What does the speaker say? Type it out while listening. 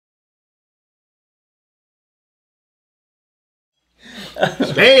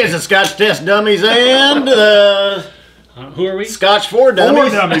Hey, it's the Scotch Test Dummies and who are we? Scotch 4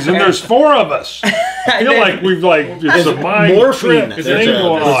 Dummies. 4 dummies, and there's 4 of us. I feel like we've it's a mind morphine. trip thing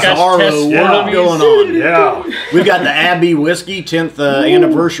going on. Sorrow going on. Yeah. We've got the Abbey Whiskey 10th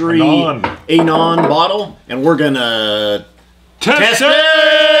anniversary Anon bottle, and we're gonna test it.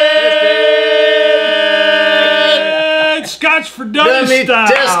 Scotch for dummy style.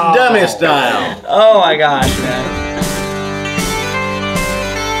 Test dummy style. Oh my gosh, man.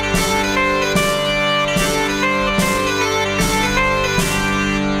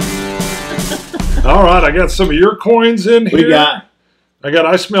 All right, I got some of your coins in here.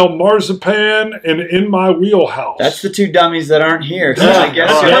 I smell marzipan and in my wheelhouse. That's the 2 dummies that aren't here. So Yeah. I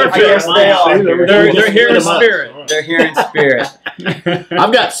guess they are. They're here in spirit. They're here in spirit.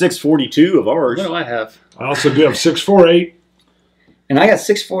 I've got 642 of ours. What do I have? I also do have 648. And I got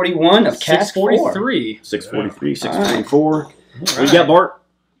 641 of cask 4. 643. 643, 644. What you got, Bart?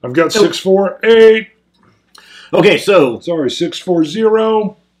 I've got 648. Okay, so Sorry,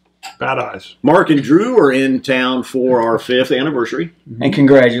 640. Bad eyes. Mark and Drew are in town for our 5th anniversary. And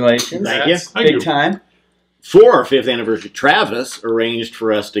congratulations. Thank you. Big time. For our 5th anniversary, Travis arranged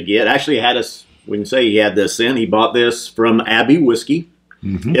for us to get, actually had us, we can say he had this in, he bought this from Abbey Whiskey.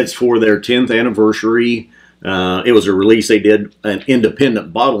 It's for their 10th anniversary. It was a release, they did an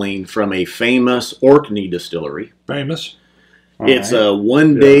independent bottling from a famous Orkney distillery. Famous. It's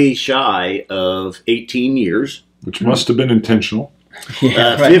one day shy of 18 years. Which must have been intentional.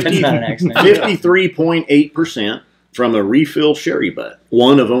 Yeah, right. That's not an accident. 53.8% from a refill sherry butt.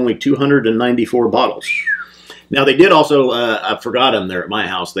 One of only 294 bottles. Now, they did also, I forgot them there at my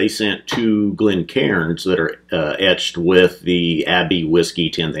house, they sent 2 Glencairns that are etched with the Abbey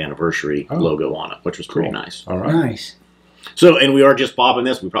Whiskey 10th anniversary logo on it, which was pretty nice. All right. Nice. So, and we are just popping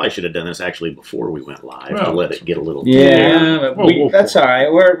this. We probably should have done this actually before we went live to let it get a little... Yeah, but that's all right.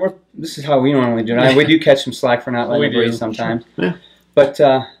 This is how we normally do it. We do catch some slack for not letting it breathe sometimes. Yeah. But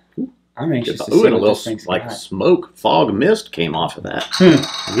I'm anxious to see and a what little this thing's like got. smoke, fog, mist came off of that.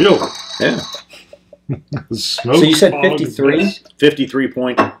 Really? Yeah. So you said 53?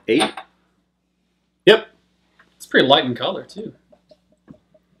 53.8. Yep. It's pretty light in color, too.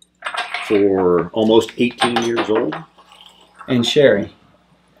 For almost 18 years old. And sherry.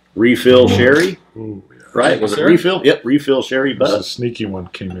 Refill sherry. Ooh, yeah. Right? Was it refill? Yep, refill sherry This is a butt. sneaky one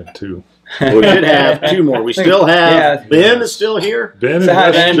came in, too. We should have 2 more. We still have Ben is still here. Ben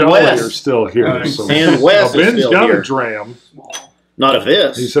and Wes Wes are still here. So. And Wes is Ben's still got here. a dram. Not of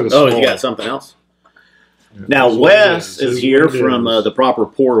this. He said a oh, small. you got something else? Yeah, now, Wes is here from the Proper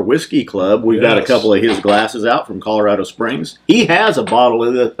Pour Whiskey Club. We've got a couple of his glasses out from Colorado Springs. He has a bottle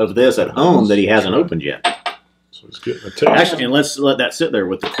of this at home that he hasn't opened yet. So he's getting a taste. Actually, and let's let that sit there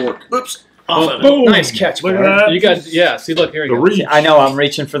with the cork. Oops. Off of it. Boom. Nice catch, Look at Bart. that. You got, yeah, see, look, here we go. I know I'm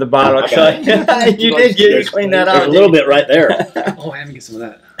reaching for the bottle. I got it. You did get to clean that There's out. a little bit right there. Oh, I haven't get some of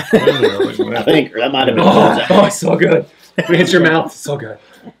that. I think that might have been. Oh, it's so good. When it hits your mouth, it's so good.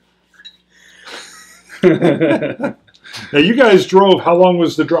 Now, you guys drove. How long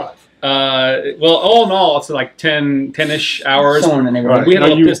was the drive? Well, all in all, it's like 10-ish hours. Somewhere in the neighborhood. We had a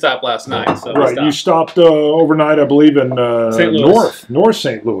little pit stop last night. So Right, you stopped overnight, I believe, in St. Louis. North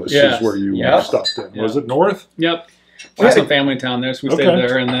St. Louis is where you stopped in. Yeah. Was it north? Yep. We had some family in town there, so we stayed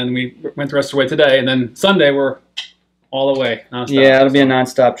there, and then we went the rest of the way today, and then Sunday we're all the way. Non-stop. Yeah, it'll be a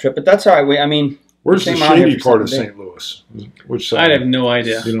non-stop trip, but that's all right. Where's the shady part of St. Louis? Which side? I have no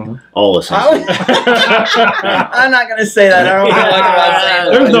idea. You don't know? All the same. I'm not going to say that. I don't know about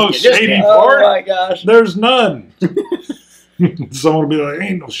St. There's Louis. no shady part. Oh my gosh. There's none. Someone will be like,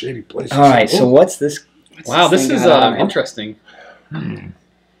 ain't no shady place. All right, so what's this? Wow, this is interesting. I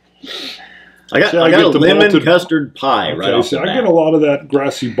got a lemon custard pie right off the bat. I get a lot of that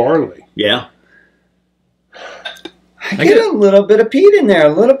grassy barley. Yeah. I get a little bit of peat in there, a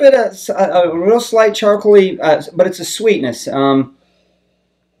little bit of a real slight charcoaly, but it's a sweetness. I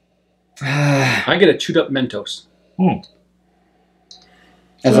get a chewed up Mentos.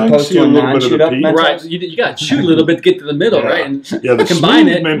 As opposed to a non-chewed up Mentos? Right, you got to chew a little bit to get to the middle, right? And the combine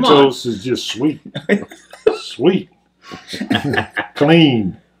smooth it. Mentos is just sweet. Sweet.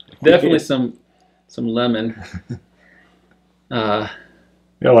 Clean. Definitely some lemon. Yeah,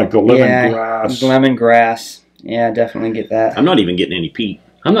 like the lemongrass. Lemongrass. Yeah, definitely get that. I'm not even getting any peat.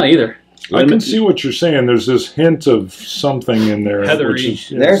 I'm not either. I can see what you're saying. There's this hint of something in there. Heathery. Which is,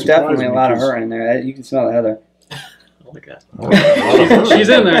 There's definitely a lot of her in there. You can smell the heather. Oh my God. She's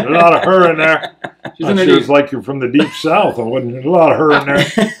in there. A lot of her in there. She's in there. Sure it's like you're from the deep south. I wouldn't. A lot of her in there.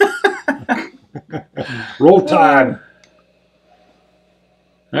 Roll Tide.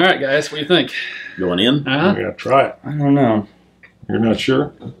 All right, guys, what do you think? Going in? I'm gonna try it. I don't know. You're not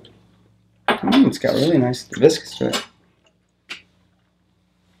sure? It's got really nice viscous to it.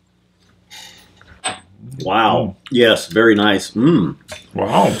 Wow. Yes, very nice.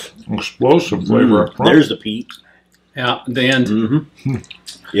 Wow. Explosive flavor up front. There's the peat. Yeah, the end.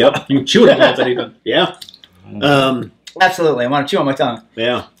 Yep. You can chew it a little bit even. Yeah. Absolutely. I want to chew on my tongue.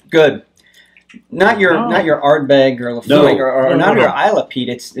 Yeah. Good. Not your Ardbeg or Lafroig or not your Isle peat.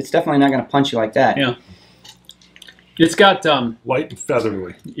 It's definitely not going to punch you like that. Yeah. It's got light and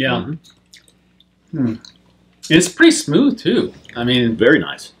feathery. Yeah. It's pretty smooth too. I mean, very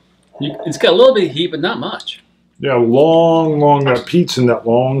nice. It's got a little bit of heat, but not much. Yeah, long. That peat's in that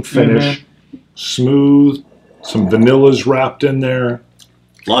long finish. Smooth. Some vanillas wrapped in there.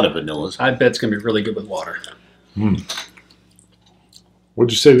 A lot of vanillas. I bet it's going to be really good with water.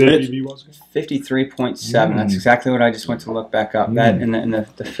 What'd you say the ABV was? 53.7. That's exactly what I just went to look back up. That in the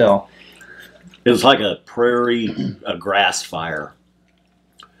fill. It's like a prairie, a grass fire.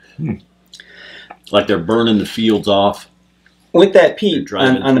 Like they're burning the fields off. With that peat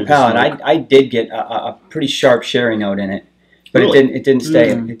on the palate, I did get a pretty sharp sherry note in it, but it didn't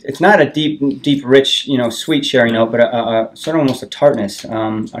stay. It's not a deep, rich, sweet sherry note, but a sort of almost a tartness,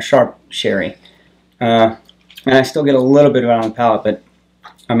 a sharp sherry. And I still get a little bit of it on the palate, but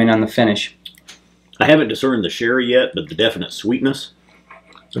I mean on the finish. I haven't discerned the sherry yet, but the definite sweetness.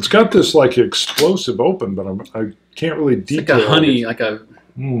 It's got this like explosive open, but I can't really detail. Like a honey, like a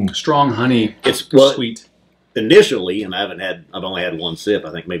strong honey. It's sweet. Initially, and I've only had one sip,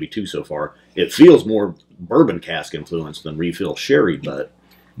 I think maybe two so far. It feels more bourbon cask influence than refill sherry, but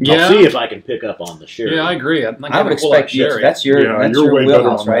I'll see if I can pick up on the sherry. Yeah, I agree. I would expect sherry. That's your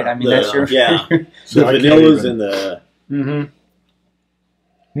wheelhouse, right? I mean, that's your the vanillas and the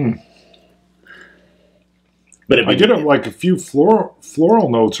But I get like a few floral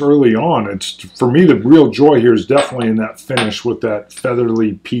notes early on. It's for me the real joy here is definitely in that finish with that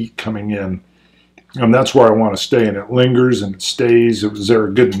feathery peat coming in. And that's where I want to stay, and it lingers and it stays. It was there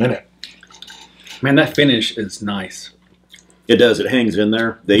a good minute. Man, that finish is nice. It does. It hangs in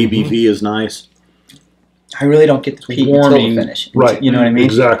there. The ABV is nice. I really don't get the peat until the finish. Right. You know what I mean?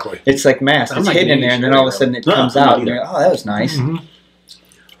 Exactly. It's like mass. It's hidden in there, and then all of a sudden it comes out. And you're like, oh, that was nice.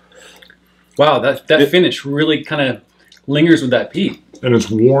 Wow, that finish really kind of lingers with that peat. And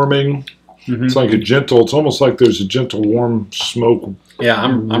it's warming. It's like a gentle. It's almost like there's a gentle warm smoke. Yeah,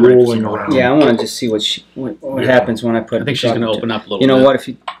 I'm rolling around. Yeah, I want to just see what happens when I put. I think she's going to open up a little. You know bit. what?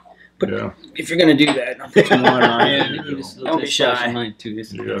 If you're going to do that, I'll put some water on it. Don't be shy. Mine too.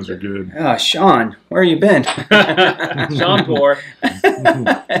 You guys are good. Oh, Sean, where have you been? Sean poor.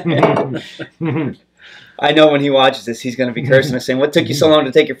 I know when he watches this, he's going to be cursing us, saying, "What took you so long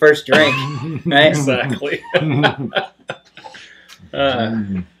to take your first drink?" Right? Exactly.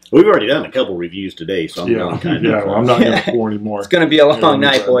 We've already done a couple reviews today, so I'm not kind of. I'm not going to pour anymore. It's going to be a long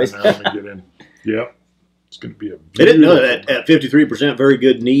night, boys. Yep, it's going to be a. I didn't know that at 53%, very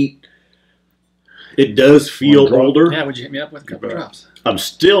good, neat. It does feel older. Yeah, would you hit me up with a couple drops? I'm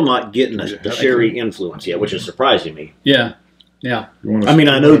still not getting the sherry influence yet, which is surprising me. Yeah. I mean,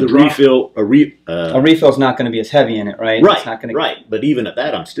 I know the refill. A refill's not going to be as heavy in it, right? Right. It's not going to. Right. But even at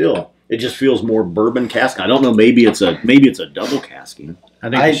that, I'm still. It just feels more bourbon cask. I don't know. Maybe it's a double casking. I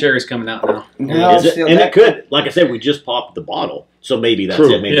think the sherry's coming out now. No, it could. Like I said, we just popped the bottle, so maybe that's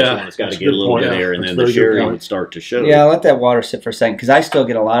it. Maybe it's got to get a little bit of air, and then the sherry would start to show. Yeah, let that water sit for a second, because I still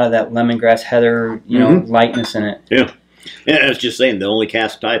get a lot of that lemongrass heather, lightness in it. Yeah. And I was just saying, the only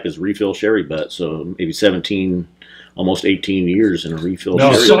cask type is refill sherry butt, so maybe 17, almost 18 years in a refill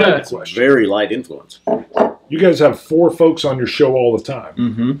sherry butt. Very light influence. You guys have 4 folks on your show all the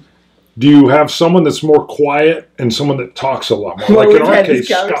time. Do you have someone that's more quiet and someone that talks a lot more? Well, like in our case,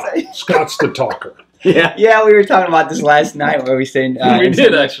 Scott's the talker. Yeah, we were talking about this last night where we stayed. We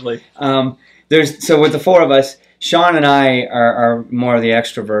did, actually. So with the 4 of us, Sean and I are more of the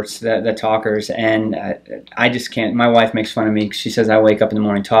extroverts, the talkers, and I just can't. My wife makes fun of me. She says I wake up in the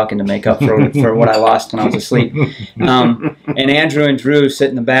morning talking to make up for what I lost when I was asleep. And Andrew and Drew sit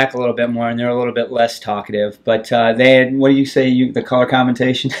in the back a little bit more, and they're a little bit less talkative. But they had, what do you say, the color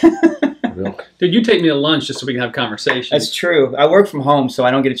commentation? Dude, you take me to lunch just so we can have conversations. That's true. I work from home, so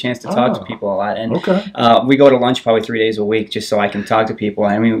I don't get a chance to talk to people a lot. And we go to lunch probably 3 days a week just so I can talk to people.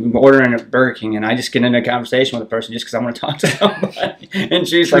 I mean, we're ordering at Burger King, and I just get into a conversation with a person just because I want to talk to somebody. And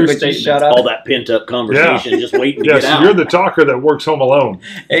she's like, "Would you shut up?" All that pent-up conversation just waiting to get out. So you're the talker that works home alone.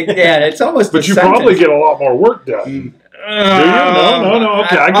 It's almost But you probably get a lot more work done. No.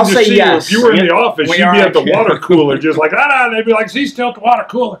 Okay, I can just see you. If you were in the office, you'd be at the water cooler, just like, and they'd be like, "He's still at the water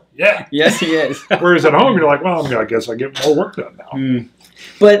cooler." Yeah. Yes, he is. Whereas at home, you're like, "Well, I guess I get more work done now."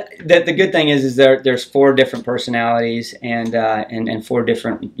 But the good thing is there's 4 different personalities and 4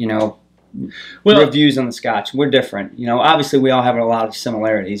 different, you know, reviews on the Scotch. We're different. You know, obviously we all have a lot of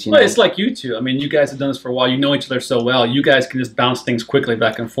similarities. You know? It's like you two. I mean, you guys have done this for a while. You know each other so well. You guys can just bounce things quickly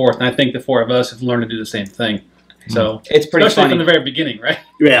back and forth. And I think the 4 of us have learned to do the same thing. So it's pretty especially funny from the very beginning, right?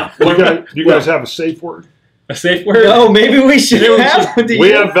 Yeah. You guys have a safe word? A safe word? No, maybe we should have. We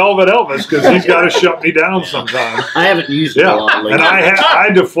have Velvet Elvis because he's got to shut me down sometimes. I haven't used it a lot lately. And I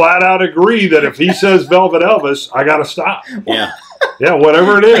had to flat out agree that if he says Velvet Elvis, I got to stop. Yeah. Yeah,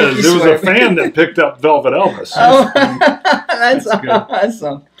 whatever it is. There was a fan that picked up Velvet Elvis. Oh, that's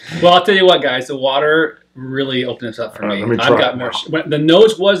awesome. Well, I'll tell you what, guys. The water really opened this up for me. Let me I've try got it more. now. The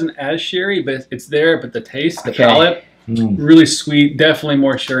nose wasn't as sherry, but it's there. But the taste, the Okay. palate, really sweet. Definitely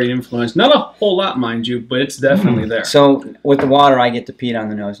more sherry influence. Not a whole lot, mind you, but it's definitely there. So with the water, I get the peat on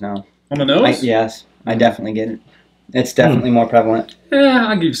the nose now. On the nose? Yes, I definitely get it. It's definitely more prevalent. Yeah,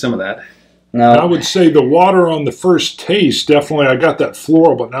 I'll give you some of that. No, I would say the water on the first taste, definitely, I got that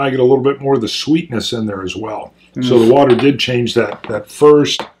floral, but now I get a little bit more of the sweetness in there as well. So the water did change that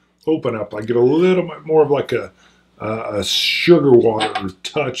first open up. I get a little bit more of like a sugar water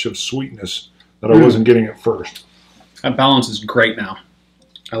touch of sweetness that I wasn't getting at first. That balance is great now.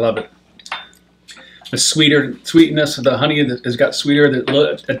 I love it. The sweetness of the honey has got sweeter,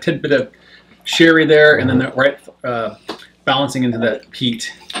 a tidbit of sherry there, and then that right balancing into that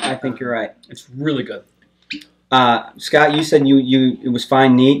peat. I think you're right. It's really good. Scott, you said it was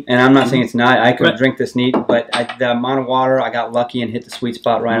fine neat, and I'm not saying it's not. I could drink this neat, but the amount of water, I got lucky and hit the sweet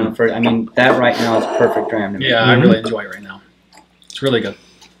spot right on the first. I mean, that right now is perfect dram to me. Yeah, I really enjoy it right now. It's really good.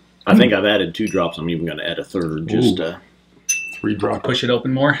 I think I've added 2 drops. I'm even going to add a third just 3 drops. Push it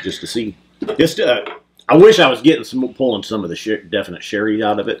open more. just to see. I wish I was getting pulling some of the definite sherry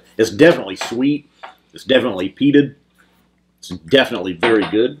out of it. It's definitely sweet. It's definitely peated. It's definitely very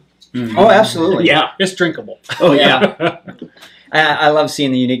good. Oh, absolutely. Yeah. It's drinkable. Oh, yeah. I love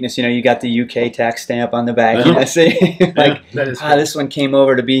seeing the uniqueness. You know, you got the UK tax stamp on the back. You know, see, like that is cool. this one came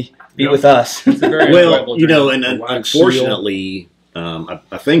over to be with us. It's a very Well, enjoyable you drink. know, and wax unfortunately,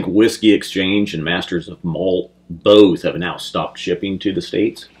 I think Whiskey Exchange and Masters of Malt both have now stopped shipping to the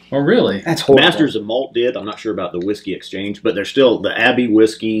States. Oh, really? That's horrible. Masters of Malt did. I'm not sure about the Whiskey Exchange, but they're still the Abbey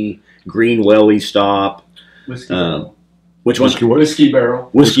Whiskey, Green Welly Stop. Whiskey Barrel. Which one? Whiskey Barrel.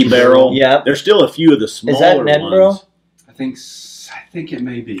 Whiskey Barrel. Yep. There's still a few of the smaller Is that in Edinburgh? ones. I think it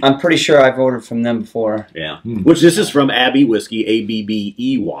may be. I'm pretty sure I've ordered from them before. Yeah. Which this is from Abbey Whiskey,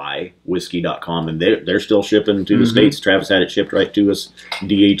 ABBEY, whiskey.com, and they're still shipping to the States. Travis had it shipped right to us.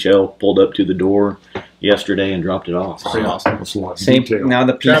 DHL pulled up to the door yesterday and dropped it off. Pretty awesome. That's a lot of Same. detail. Now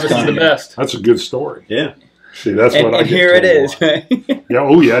the peat's Travis is the gone. best. That's a good story. Yeah. See, that's what I And get here it told a is. lot. Yeah,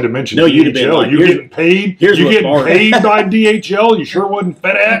 oh yeah, to mention No, you'd have been DHL. like, You here's- getting paid? here's You what getting Bart- paid by DHL? You sure wasn't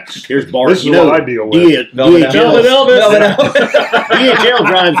FedEx? Here's Bart. This is you know, what I deal with. Velvet DHL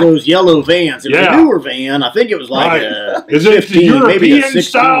drives those yellow vans. It was Yeah. a newer van. I think it was like Right. a Is it 15, the maybe a European 16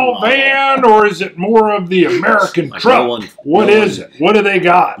 style model. van, or is it more of the American Like truck? no one- What no is one- it? What do they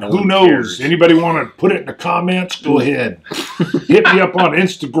got? no Who one knows? cares. Anybody want to put it in the comments? Go ahead. Hit me up on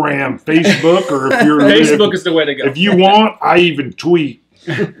Instagram, Facebook, or if you're Facebook is the way to go. if you want, I even tweet.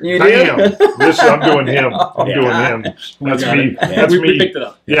 You Damn, do? listen, I'm doing him. I'm Yeah. doing him. That's got me. it. That's we me. picked it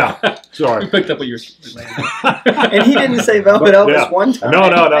up. Yeah. Sorry. We picked up what you were And he didn't say Velvet Elvis Yeah. one time. No.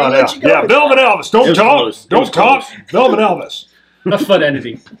 I let you go Yeah, with Velvet Elvis. It Don't was talk. close. It Don't was talk. close. Velvet Elvis. a fun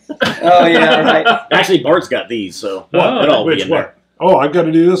entity. that. Oh yeah, right. Actually, Bart's got these, so What? it'll all be Which in one? there. Oh, I've got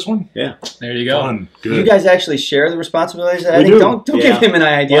to do this one? Yeah. There you go. Fun. You Good. guys actually share the responsibilities. I We think do. don't Yeah. give him any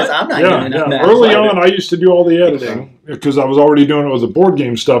ideas. What? I'm not Yeah, giving him yeah. that. Early on, I used to do all the editing because I was already doing it with the board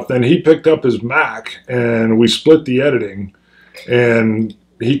game stuff. Then he picked up his Mac, and we split the editing, and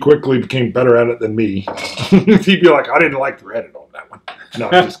he quickly became better at it than me. He'd be like, I didn't like your edit on that one. No,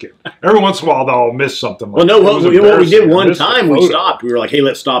 I'm just kidding. Every once in a while, I'll miss something. Well, no, It what was we did embarrassing. I one missed the time, we photo. stopped. We were like, hey,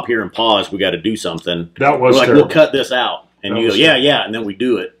 let's stop here and pause. We got to do something. That was We're like, terrible. we'll cut this out. And That you go, was yeah, terrible. yeah, and then we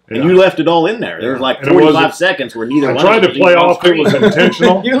do it. And Yeah. you left it all in there. There was like And it 45 wasn't- seconds where neither I one tried of to us play was on off it was screen.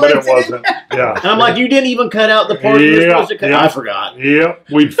 intentional, You but it left it in wasn't. Yeah. And I'm like, you didn't even cut out the part you were supposed to cut. I forgot. Yep.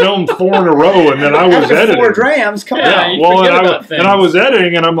 We'd filmed 4 in a row, and then I was After editing. 4 drams, come Yeah, on. you Well, forget and about things. I was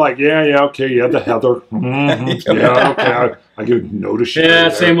editing, and I'm like, yeah, okay, yeah, the Heather. Yeah, okay. I get notice. you Yeah,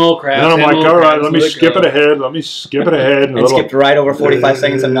 there. same old crap. And then I'm same like, old all right, crap, let me let skip go. it ahead. Let me skip it ahead. And skipped right over 45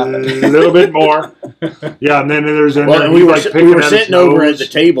 seconds of nothing. A little bit more. Yeah, and then there's Well, and we we were, like we picking were at his sitting over nose. at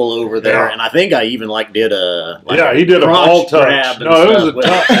the table over there, Yeah. and I think I even like did a Yeah, he did a crotch ball touch. grab and No, it was stuff a with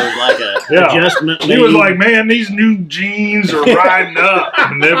touch. It was like a Yeah, adjustment. He was like, man, these new jeans are riding up.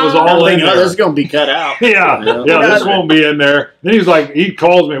 And it was I'm all in thinking, oh, there. this is going to be cut out. Yeah, this won't be in there. Then he's like, he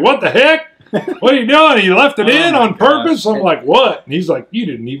calls me, what the heck? What are you doing? He left it in on purpose? I'm like, what? And he's like, you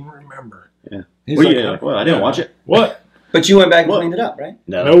didn't even remember. Yeah. He's Well, like, yeah, well, I didn't watch it. What? But you went back and cleaned it up, right?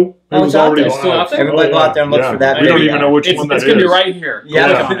 No. Nope. It Oh, was it's out already there. live. Still out there? Everybody go out there and look for that We don't video. even know which one that It's is. going to be right here. Yeah,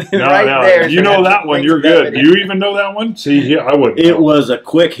 No, right no. there. You know that one. You're good. Do you even know that one? See, yeah, I wouldn't. It was a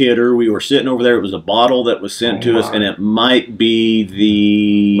quick hitter. We were sitting over there. It was a bottle that was sent to us, and it might be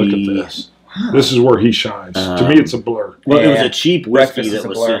the... Look at this. This is where he shines. To me, it's a blur. Well, it was Yeah. a cheap whiskey Breakfast is that a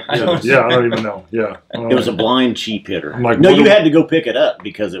was blur. sent to us. Yeah, I don't even know. Yeah. It was a blind cheap hitter. I'm like, No, what you do- had to go pick it up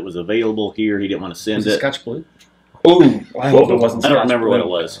because it was available here. He didn't want to send Is it it. Scotch Blue? Ooh, I hope it wasn't. I don't Scotch remember Blue. what it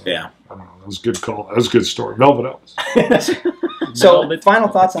was. Yeah. I don't know. That was a good call. That was a good story. Velvet Elvis. So, final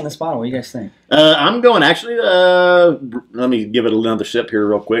thoughts on this bottle. What do you guys think? I'm going, actually, let me give it another sip here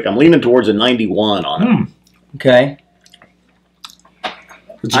real quick. I'm leaning towards a 91 on it. Okay.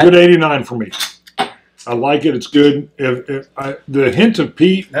 It's a good 89 for me. I like it. It's good. The hint of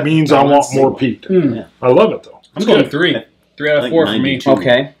peat means I want more peat. Yeah. I love it, though. I'm going 3. 3 out I of think 4 for me. 92.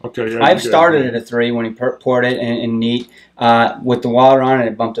 Okay. Okay, yeah, I've you're good. started at a 3 when he poured it in neat. With the water on it,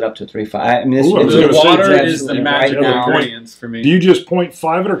 it bumped it up to 3.5. I mean, Ooh, I was The gonna say, water it's is the absolutely magic right now. ingredients for me. Do you just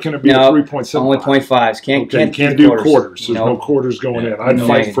 0.5 it, or can it be No, a 3.7? only 0.5s. Can't do quarters. There's no quarters going in. I'd No.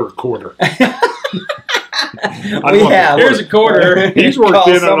 fight for a quarter. We have. Here's a quarter. He's worked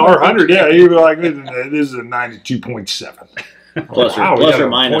in an R100. Yeah, he'd be like, this is a 92.7. Plus or, Wow, we plus got or a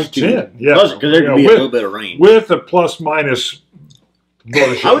minus 2. 0.10. Yeah. Because there could be a little bit of range. With a plus minus.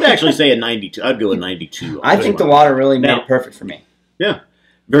 bullshit. I would actually say a 92. I'd go a 92. I think the water really made Now- it perfect for me. Yeah.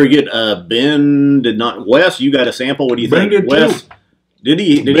 Very good. Ben did not. Wes, you got a sample. What do you Ben think? did Wes, too. did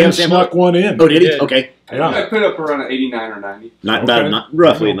he have Ben a sample? snuck one in. Oh, did he? Did. Okay. Yeah. I put up around an 89 or 90. Not Okay. bad. Not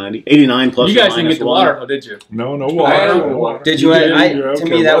roughly a 90. 89 plus You or guys didn't minus get the 1. water, though, did you? No I water. had No water. Did you? did? I, Yeah, to okay,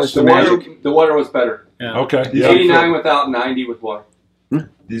 me, that Wes, was The the water, magic. the water was better. Yeah. Okay. It's Yeah. 89 without 90 with water.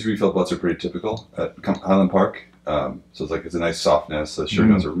 These refill butts are pretty typical at Highland Park. So it's a nice softness. The sugar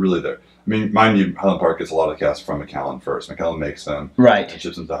notes are really there. I mean, mind you, Highland Park gets a lot of casks from Macallan first. Macallan makes them Right. and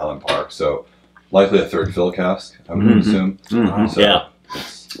ships them to Highland Park. So likely a third fill cask, I would assume. Mhm. So Yeah.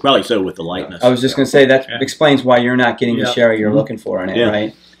 it's- Probably so with the lightness. I was just going to say that Yeah. explains why you're not getting the Yeah. sherry you're looking for in it, Yeah.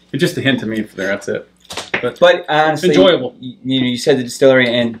 right? It's just a hint to me there. That's it. But honestly, Enjoyable. You said the distillery,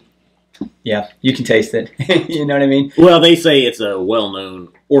 and yeah, you can taste it. You know what I mean? Well, they say it's a well-known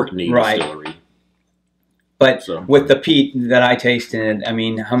Orkney Right. distillery. But So- with the peat that I tasted, I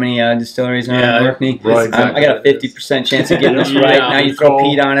mean, how many distilleries are Yeah, in Orkney? Right. I got a 50% chance of getting this Yeah. right. Now you throw Good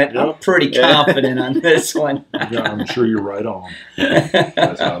call. peat on it. I'm Yep. pretty Yeah. confident on this one. Yeah, I'm sure you're right on.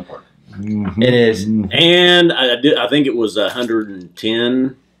 that's Highland Park. Mhm. It is. And I think it was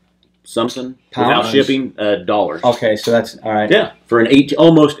 110 something without Pounds? shipping dollars. Okay, so that's all right. Yeah, for an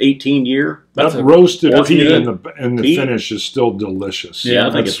almost 18 year. That's That a- roasted that's peat good. in the Peat. finish is still delicious. Yeah, I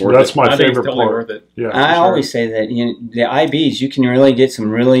think that's, it's worth that's it. my I think favorite it's totally part. worth it. Yeah, I for sure. always say that the IBs, you can really get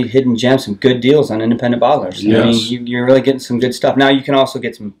some really hidden gems, some good deals on independent bottlers. I Yes. mean, you're really getting some good stuff. Now you can also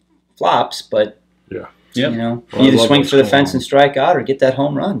get some flops, but Yeah. Yep. you know, Well, I either love swing what's for the going fence on. and strike out, or get that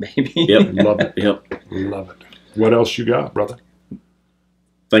home run, baby. Yep. Love it. Yep. Love it. What else you got, brother?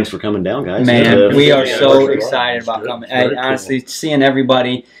 Thanks for coming down, guys. Man, we are yeah, so sure. excited It's about good. coming. It's very Honestly, seeing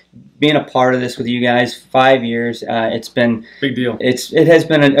everybody, being a part of this with you guys, 5 years. It's been Big deal. it has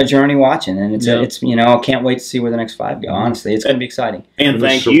been a journey watching, and it's Yeah. it's you know, I can't wait to see where the next 5 go. Honestly, it's going to be exciting. And It was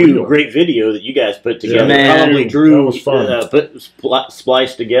thank surreal. you. Great video that you guys put together. Man. Probably That Drew was fun.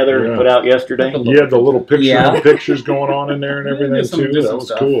 spliced together Yeah. and put out yesterday. You had the little Yeah. pictures going on in there and everything Did some- too. did That some was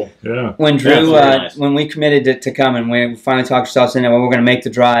stuff. cool. Yeah. When That's Drew, very nice. when we committed to come and we finally talked ourselves into, well, we're going to make the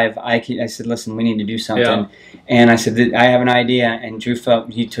drive. I said, listen, we need to do something. Yeah. And I said, I have an idea. And Drew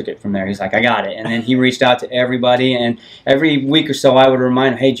he took it from there. He's like, I got it. And then he reached out to everybody. And every week or so, I would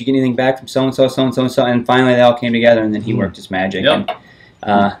remind him, hey, did you get anything back from so and so, so and so, and so? And finally, they all came together. And then he worked his magic. Yep. And,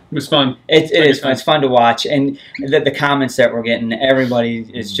 It was fun. it Like is I fun. said. It's fun to watch, and the comments that we're getting, everybody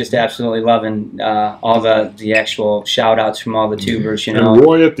is just absolutely loving all the actual shout outs from all the tubers. You know, And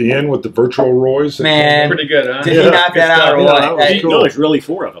Roy at the end with the virtual Roys. that Man. came Pretty good, huh? did Yeah. he knock that out or Yeah, what? that was You cool. know, there's really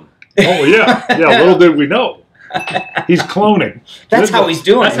 4 of them. in. Oh yeah, yeah. Little did we know, he's cloning. That's how he's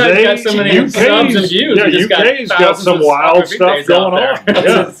doing That's it. how he got so many UK's subs and views. yeah, He just UK's got thousands some of wild soccer stuff videos out going on. there.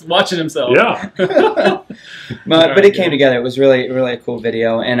 Yeah. Just watching himself. Yeah. But it came together. It was really a cool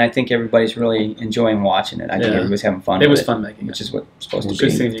video, and I think everybody's really enjoying watching it. I think Yeah. everybody's having fun. It with was fun making which it. is what it's supposed to Good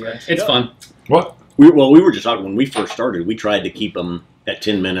be. seeing you guys. It's fun. What? We were just talking when we first started. We tried to keep them at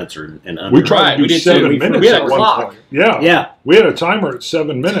 10 minutes and under. We tried to do 7 minutes We had a at one clock. point. Yeah. We had a timer at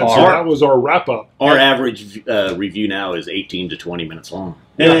 7 minutes, so that was our wrap-up. Our average review now is 18 to 20 minutes long.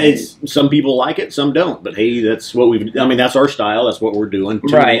 Yeah. And some people like it, some don't. But hey, that's what we've. I mean, that's our style. That's what we're doing.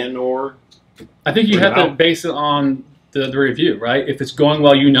 Tune in or. I think you have to base it on the review, right? If it's going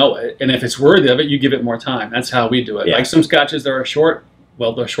well, you know it, and if it's worthy of it, you give it more time. That's how we do it. Yeah. Like some scotches that are short.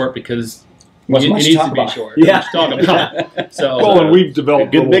 Well, they're short because it needs to be short. Yeah. Talk about. So, Well, and we've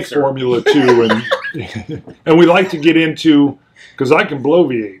developed a little mixer. formula too, and and we like to get into because I can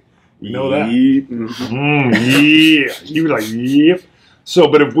bloviate. You know that? Yeah. You were like, yep. So,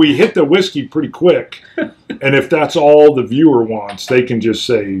 but if we hit the whiskey pretty quick, and if that's all the viewer wants, they can just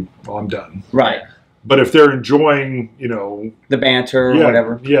say, oh, "I'm done." Right. But if they're enjoying, you know, The banter or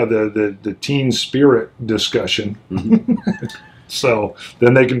whatever. yeah, the teen spirit discussion. So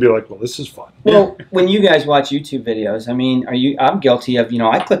then they can be like, well, this is fun. Well, when you guys watch YouTube videos, I mean, I'm guilty of,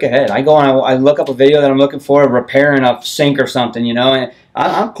 I click ahead. I go on, I look up a video that I'm looking for, repairing a sink or something, and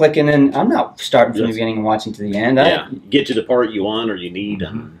I'm clicking and I'm not starting from the beginning and watching to the end. Get to the part you want or you need.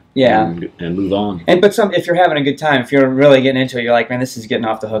 And move on. But if you're having a good time, if you're really getting into it, you're like, man, this is getting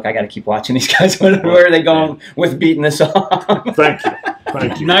off the hook. I got to keep watching these guys. Where are they going with beating this off? Thank you.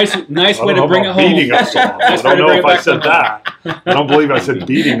 Thank you. Nice way to bring it home. Beating us off. I don't know if I said that. I don't believe I said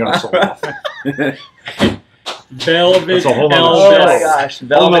beating us off. Velvet. That's a whole other Oh show. my gosh,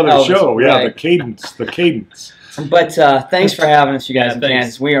 Whole other Elvis. show. Yeah, Right. the cadence. But thanks for having us, you guys. In thanks.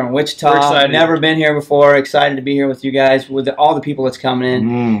 Kansas. We are in We're Wichita. excited. Never been here before. Excited to be here with you guys, with all the people that's coming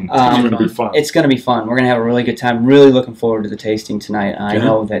in. It's going to be fun. It's going to be fun. We're going to have a really good time. Really looking forward to the tasting tonight. I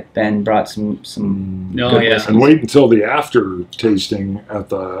know that Ben brought some good whiskeys. And wait until the after tasting at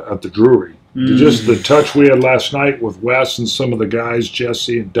the brewery. Just the touch we had last night with Wes and some of the guys,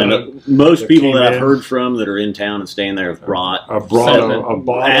 Jesse and Doug. Most people that I've in. heard from that are in town and staying there have brought. I brought a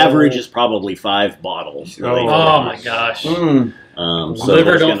bottle. Average is probably 5 bottles. Oh my gosh. So Liver,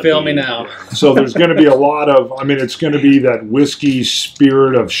 there's don't gonna fail be- me now. So there's going to be a lot of, it's going to be that whiskey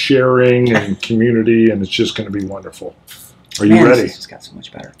spirit of sharing and community, and it's just going to be wonderful. Are you ready? This just got so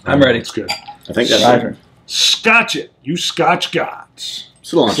much better. I'm ready. That's good. I think that's Roger. Scotch it, you Scotch gods.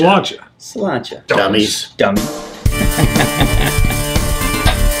 Cilantro. Cilantro. Cilantro. Dummies. Dummy.